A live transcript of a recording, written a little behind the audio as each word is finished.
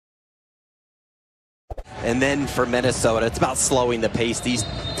And then for Minnesota, it's about slowing the pace. These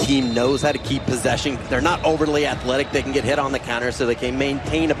team knows how to keep possession. They're not overly athletic. They can get hit on the counter, so they can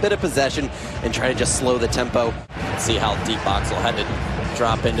maintain a bit of possession and try to just slow the tempo. See how deep Boxall had to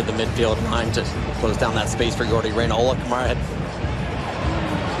drop into the midfield line to close down that space for Gordy Reyna. Ola Kamara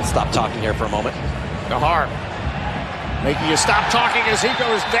had stop talking here for a moment. Nahar making you stop talking as he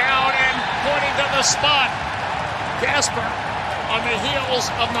goes down and pointing to the spot. Gasper on the heels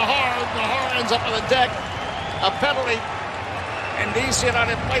of Nahar. Nahar ends up on the deck. A penalty, and DC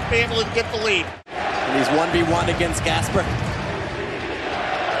United might be able to get the lead. And he's 1v1 against Gasper.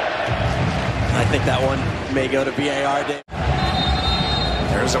 I think that one may go to VAR.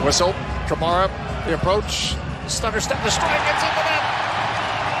 There's a whistle. Kamara, the approach. Stutter step, the strike. It's in the net.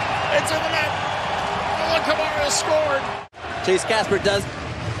 It's in the net. Ola Kamara has scored. Chase Gasper does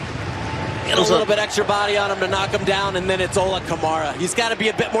get a little bit extra body on him to knock him down, and then it's Ola Kamara. He's got to be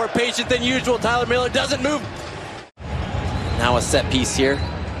a bit more patient than usual. Tyler Miller doesn't move. Now a set piece here.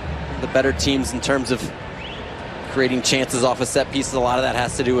 The better teams in terms of creating chances off of set pieces. A lot of that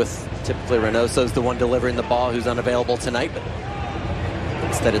has to do with typically Reynoso's the one delivering the ball who's unavailable tonight, but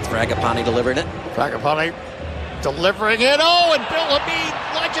instead it's Fragapane delivering it. Fragapane delivering it. Oh, and Bill Hamid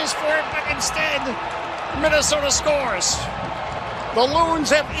lunges for it, but instead Minnesota scores. The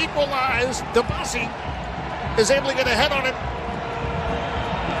Loons have equalized. Debasi is able to get ahead on it.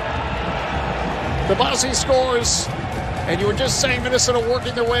 Debasi scores. And you were just saying Minnesota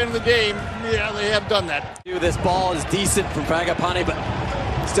working their way into the game. Yeah, they have done that. This ball is decent from Fragapane, but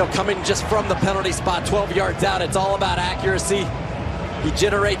still coming just from the penalty spot, 12 yards out. It's all about accuracy. He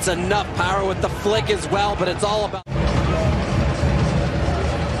generates enough power with the flick as well, but it's all about...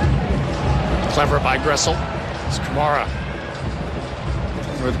 Clever by Gressel. It's Kamara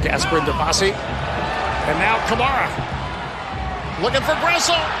with Gasper and Debasi. And now Kamara looking for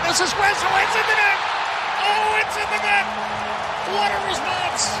Gressel. This is Gressel. It's in the net. Oh, it's in the net. What a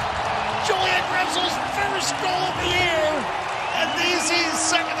response. Julian Gressel's first goal of the year. And DC's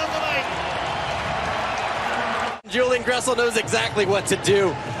second of the night. Julian Gressel knows exactly what to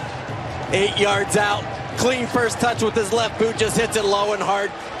do. 8 yards out. Clean first touch with his left boot. Just hits it low and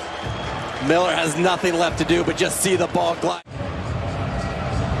hard. Miller has nothing left to do but just see the ball glide.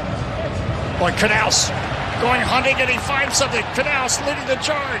 Boy, Knaus going hunting and he finds something. Knaus leading the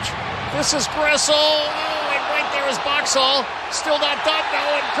charge. This is Gressel. Oh, and right there is Boxall. Still not done,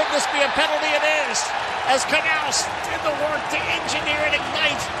 though, and could this be a penalty? It is. As Knaus did the work to engineer and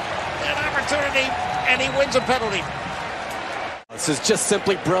ignite an opportunity, and he wins a penalty. This is just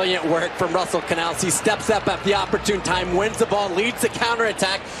simply brilliant work from Russell Knaus. He steps up at the opportune time, wins the ball, leads the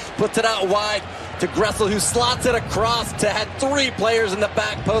counterattack, puts it out wide to Gressel, who slots it across to had 3 players in the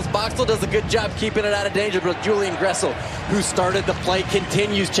back post. Boxall does a good job keeping it out of danger, but Julian Gressel, who started the play,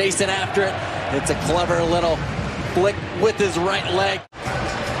 continues chasing after it. It's a clever little flick with his right leg.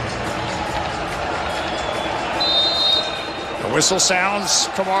 The whistle sounds.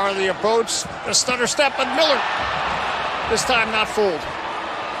 Kamara the approach. The stutter step, and Miller. This time not fooled.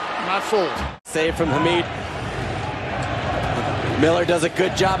 Not fooled. Save from Hamid. Miller does a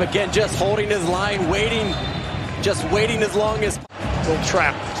good job again, just holding his line, waiting, just waiting as long as... Little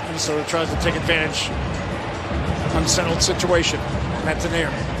trap. Minnesota tries to take advantage. Unsettled situation.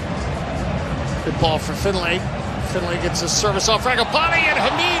 Mantineer. Good ball for Finlay. Finlay gets his service off Fragapane, and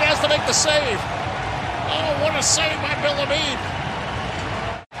Hamid has to make the save. Oh, what a save by Bill Hamid.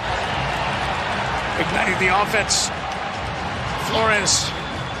 Igniting the offense. Flores.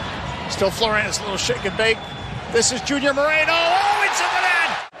 Still Flores, a little shake and bake. This is Junior Moreno. Oh, it's in the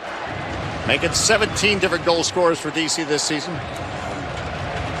net! Making 17 different goal scorers for DC this season.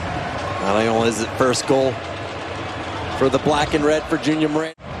 Not only is it first goal for the black and red for Junior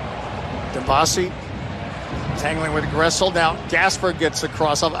Moreno. Debasi tangling with Gressel. Now Gasper gets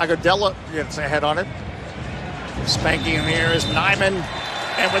across. Agadella gets ahead on it. Spanking in the air is Nyman.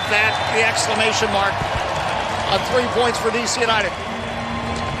 And with that, the exclamation mark on 3 points for DC United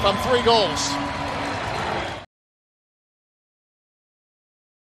from 3 goals.